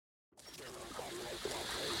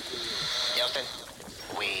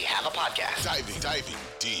podcast. Diving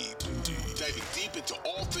deep into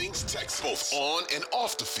all things Texas, both on and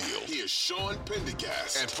off the field. Here's Sean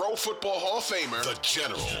Pendergast and Pro Football Hall of Famer, the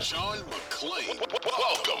General, John McClain.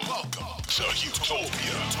 Welcome to Utopia.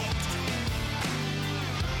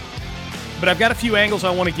 But I've got a few angles I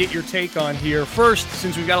want to get your take on here. First,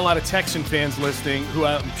 since we've got a lot of Texan fans listening, who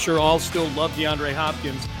I'm sure all still love DeAndre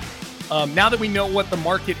Hopkins, now that we know what the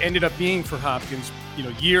market ended up being for Hopkins,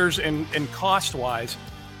 years and cost-wise,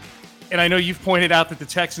 and I know you've pointed out that the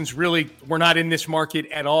Texans really were not in this market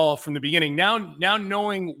at all from the beginning. Now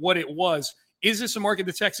knowing what it was, is this a market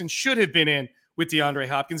the Texans should have been in with DeAndre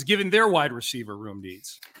Hopkins, given their wide receiver room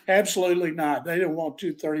needs? Absolutely not. They didn't want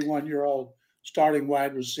two 31-year-old starting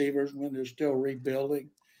wide receivers when they're still rebuilding.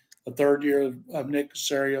 The third year of Nick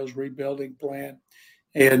Caserio's rebuilding plan.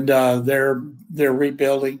 And they're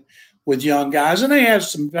rebuilding with young guys. And they have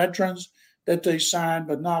some veterans that they signed,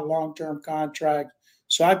 but not long-term contracts.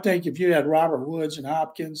 So I think if you had Robert Woods and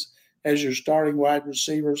Hopkins as your starting wide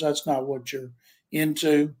receivers, that's not what you're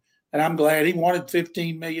into. And I'm glad he wanted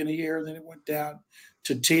 $15 million a year, then it went down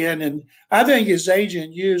to 10. And I think his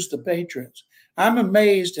agent used the Patriots. I'm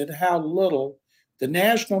amazed at how little the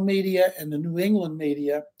national media and the New England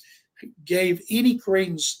media gave any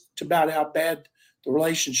credence to about how bad the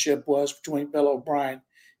relationship was between Bill O'Brien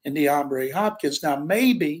and DeAndre Hopkins. Now,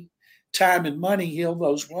 maybe time and money heal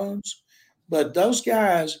those wounds, but those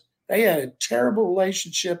guys, they had a terrible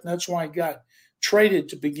relationship, and that's why he got traded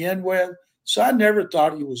to begin with. So I never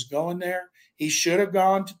thought he was going there. He should have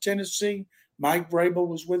gone to Tennessee. Mike Vrabel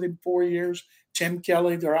was with him 4 years. Tim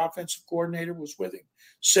Kelly, their offensive coordinator, was with him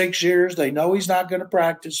 6 years. They know he's not going to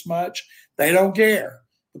practice much. They don't care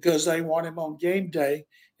because they want him on game day.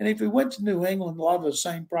 And if he went to New England, a lot of the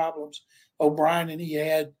same problems O'Brien and he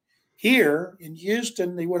had here in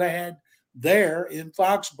Houston, he would have had there in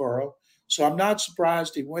Foxborough. So I'm not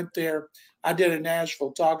surprised he went there. I did a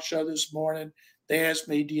Nashville talk show this morning. They asked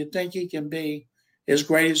me, do you think he can be as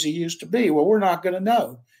great as he used to be? Well, we're not going to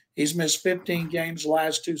know. He's missed 15 games the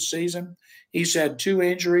last two seasons. He's had 2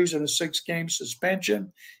 injuries and a 6-game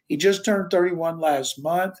suspension. He just turned 31 last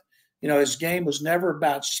month. His game was never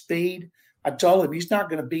about speed. I told him he's not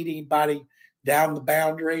going to beat anybody down the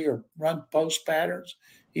boundary or run post patterns.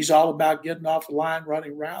 He's all about getting off the line,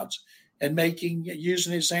 running routes, and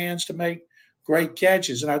using his hands to make great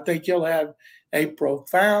catches. And I think he'll have a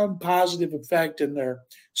profound positive effect in their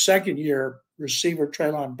second-year receiver,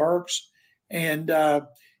 Treylon Burks. And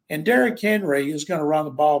Derrick Henry is going to run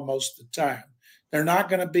the ball most of the time. They're not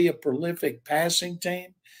going to be a prolific passing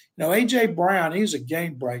team. A.J. Brown, he's a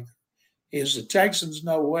game breaker. As the Texans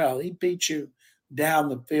know well, he beats you down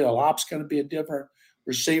the field. Op's going to be a different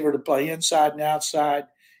receiver to play inside and outside.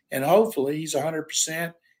 And hopefully he's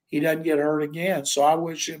 100%. He doesn't get hurt again. So I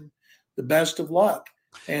wish him the best of luck.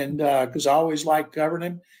 And because I always like covering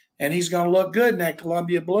him. And he's going to look good in that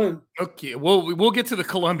Columbia blue. Okay, well, we'll get to the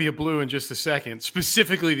Columbia blue in just a second,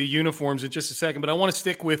 specifically the uniforms in just a second. But I want to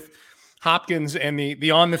stick with Hopkins and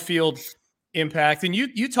the on-the-field impact. And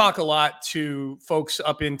you talk a lot to folks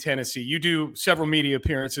up in Tennessee. You do several media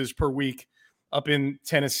appearances per week up in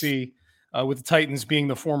Tennessee, with the Titans being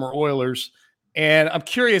the former Oilers. And I'm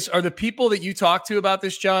curious, are the people that you talk to about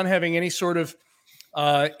this, John, having any sort of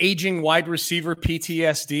aging wide receiver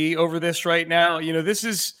PTSD over this right now? This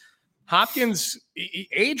is Hopkins,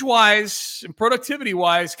 age-wise and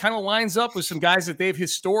productivity-wise, kind of lines up with some guys that they've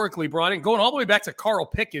historically brought in, going all the way back to Carl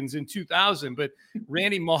Pickens in 2000, but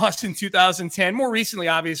Randy Moss in 2010. More recently,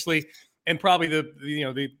 obviously, and probably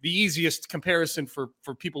the easiest comparison for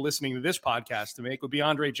people listening to this podcast to make would be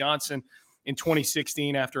Andre Johnson in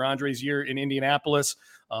 2016 after Andre's year in Indianapolis.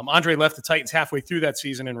 Andre left the Titans halfway through that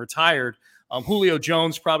season and retired. Julio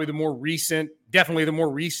Jones, probably definitely the more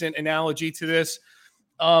recent analogy to this.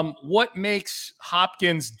 What makes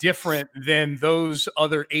Hopkins different than those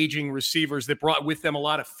other aging receivers that brought with them a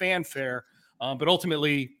lot of fanfare, but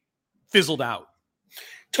ultimately fizzled out?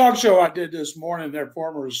 Talk show I did this morning, their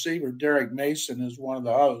former receiver, Derek Mason, is one of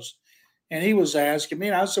the hosts. And he was asking me,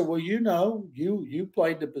 and I said, well, you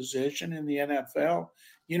played the position in the NFL.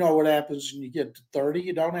 You know what happens when you get to 30.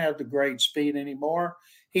 You don't have the great speed anymore.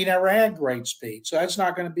 He never had great speed, so that's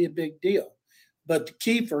not going to be a big deal. But the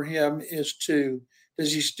key for him is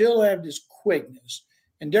does he still have this quickness?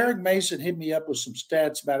 And Derek Mason hit me up with some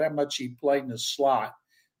stats about how much he played in the slot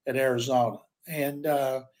at Arizona. And,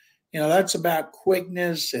 that's about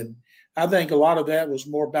quickness. And I think a lot of that was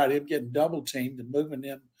more about him getting double teamed and moving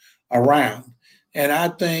him around. And I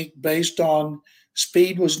think based on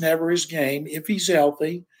speed was never his game. If he's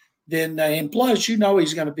healthy, then and plus, he's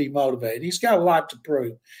going to be motivated. He's got a lot to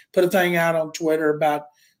prove. Put a thing out on Twitter about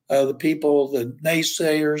the people, the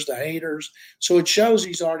naysayers, the haters. So it shows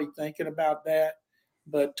he's already thinking about that.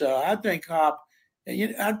 But I think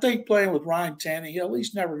I think playing with Ryan Tannehill,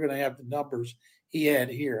 he's never going to have the numbers he had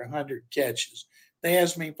here, 100 catches. They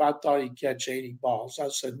asked me if I thought he'd catch 80 balls. I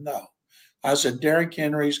said no. I said Derrick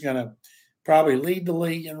Henry's going to probably lead the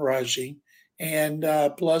league in rushing. And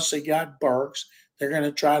plus they got Burks. They're going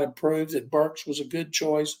to try to prove that Burks was a good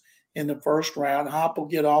choice in the first round. Hop will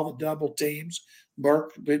get all the double teams.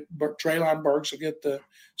 Treylon Burks will get the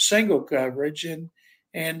single coverage.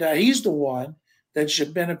 And he's the one that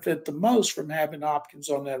should benefit the most from having Hopkins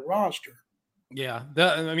on that roster. Yeah.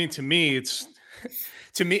 To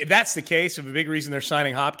me, that's the case. Of a big reason they're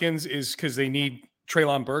signing Hopkins is because they need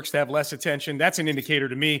Treylon Burks to have less attention. That's an indicator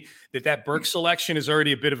to me that Burks selection is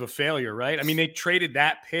already a bit of a failure, right? I mean, they traded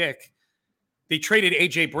that pick. They traded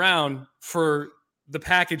A.J. Brown for the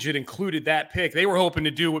package that included that pick. They were hoping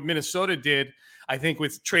to do what Minnesota did, I think,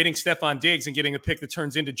 with trading Stephon Diggs and getting a pick that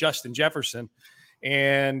turns into Justin Jefferson.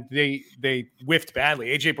 And they whiffed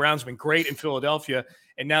badly. A.J. Brown's been great in Philadelphia,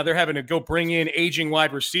 and now they're having to go bring in aging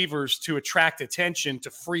wide receivers to attract attention to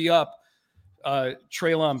free up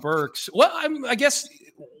Treylon Burks. Well, I guess,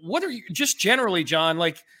 what are you, just generally, John,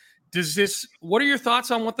 like, what are your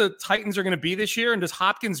thoughts on what the Titans are going to be this year? And does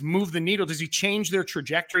Hopkins move the needle? Does he change their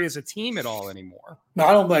trajectory as a team at all anymore? No,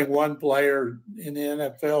 I don't think one player in the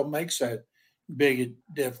NFL makes that big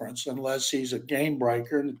a difference unless he's a game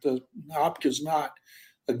breaker. And Hopkins not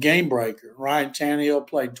a game breaker. Ryan Tannehill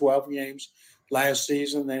played 12 games last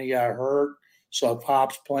season, then he got hurt. So if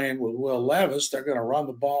Hop's playing with Will Levis, they're going to run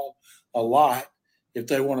the ball a lot if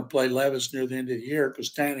they want to play Levis near the end of the year,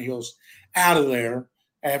 because Tannehill's out of there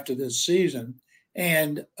after this season.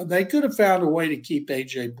 And they could have found a way to keep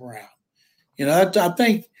A.J. Brown. I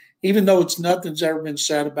think even though nothing's ever been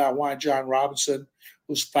said about why John Robinson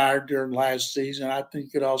was fired during last season, I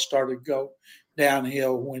think it all started to go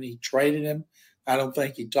downhill when he traded him. I don't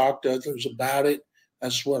think he talked to others about it.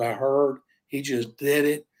 That's what I heard. He just did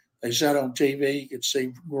it. They said on TV, you could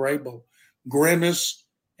see Vrabel grimace,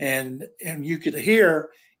 and you could hear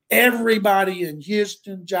everybody in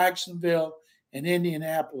Houston, Jacksonville, and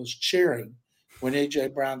Indianapolis cheering when A.J.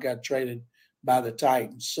 Brown got traded by the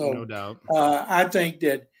Titans. So no doubt. I think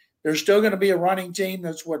that there's still going to be a running team.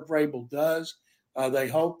 That's what Vrabel does. They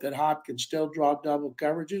hope that Hop can still draw double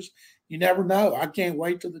coverages. You never know. I can't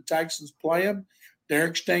wait till the Texans play him.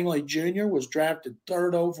 Derek Stingley Jr. was drafted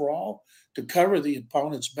 3rd overall to cover the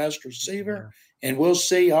opponent's best receiver. Yeah. And we'll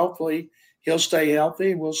see. Hopefully he'll stay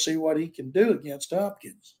healthy, and we'll see what he can do against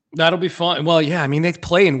Hopkins. That'll be fun. Well, yeah, I mean, they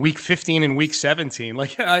play in week 15 and week 17.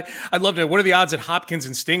 Like, I'd love to. What are the odds that Hopkins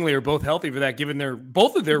and Stingley are both healthy for that, given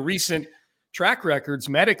both of their recent track records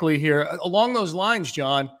medically here? Along those lines,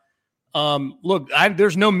 John, look,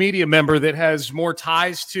 there's no media member that has more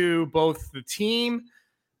ties to both the team,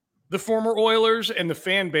 the former Oilers, and the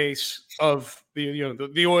fan base of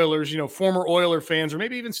the Oilers, former Oiler fans, or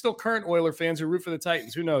maybe even still current Oiler fans who root for the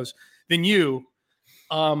Titans, who knows, than you.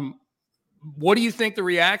 What do you think the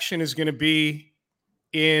reaction is going to be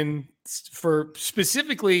for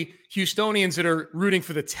specifically Houstonians that are rooting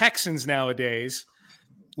for the Texans nowadays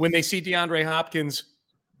when they see DeAndre Hopkins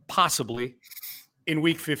possibly in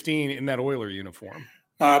week 15 in that Oiler uniform?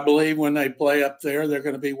 I believe when they play up there, they're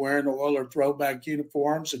going to be wearing the Oiler throwback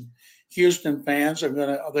uniforms, and Houston fans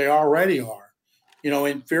they already are,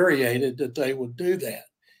 infuriated that they would do that.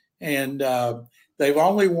 And they've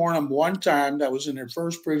only worn them one time. That was in their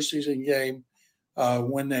first preseason game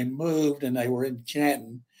when they moved, and they were in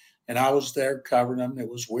Canton. And I was there covering them. It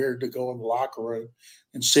was weird to go in the locker room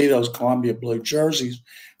and see those Columbia blue jerseys.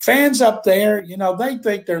 Fans up there, they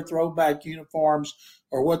think their throwback uniforms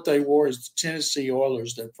are what they wore as the Tennessee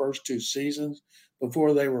Oilers their first 2 seasons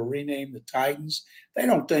before they were renamed the Titans. They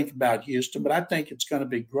don't think about Houston, but I think it's going to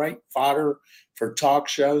be great fodder for talk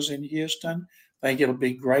shows in Houston. I think it'll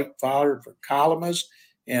be great fodder for columnists,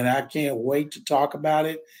 and I can't wait to talk about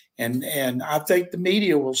it. And I think the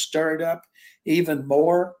media will stir it up even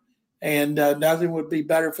more. And nothing would be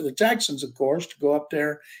better for the Texans, of course, to go up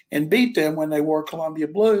there and beat them when they wore Columbia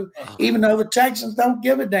blue, even though the Texans don't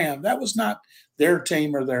give a damn. That was not their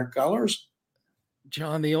team or their colors.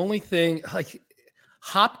 John, the only thing, like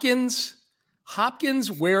Hopkins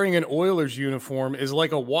wearing an Oilers uniform is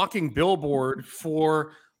like a walking billboard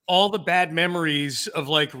for all the bad memories of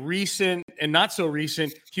like recent and not so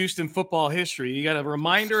recent Houston football history. You got a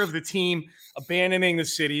reminder of the team abandoning the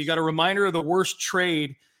city. You got a reminder of the worst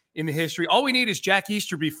trade in the history. All we need is Jack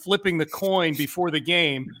Easterby flipping the coin before the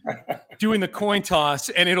game, doing the coin toss,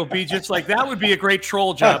 and it'll be just like that. Would be a great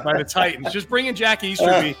troll job by the Titans. Just bring in Jack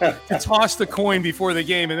Easterby to toss the coin before the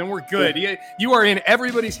game, and then we're good. You are in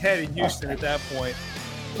everybody's head in Houston at that point.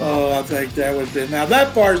 Oh, I think that would be. Now,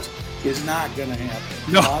 that part is not going to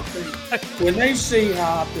happen. No. I think when they see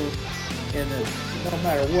Hopkins no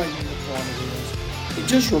matter what uniform it is, it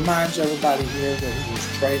just reminds everybody here that he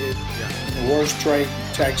was traded in the worst trade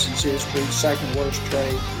in Texans history, second worst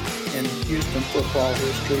trade in Houston football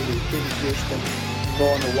history. He's been in Houston,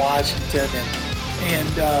 going to Washington,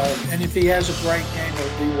 and if he has a great game,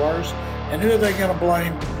 it'll be worse. And who are they going to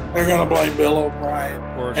blame? They're going to blame Bill O'Brien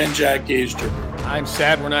and Jack Easterby. I'm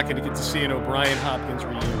sad we're not going to get to see an O'Brien-Hopkins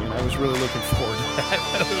reunion. I was really looking forward to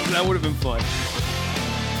that. That would have been fun.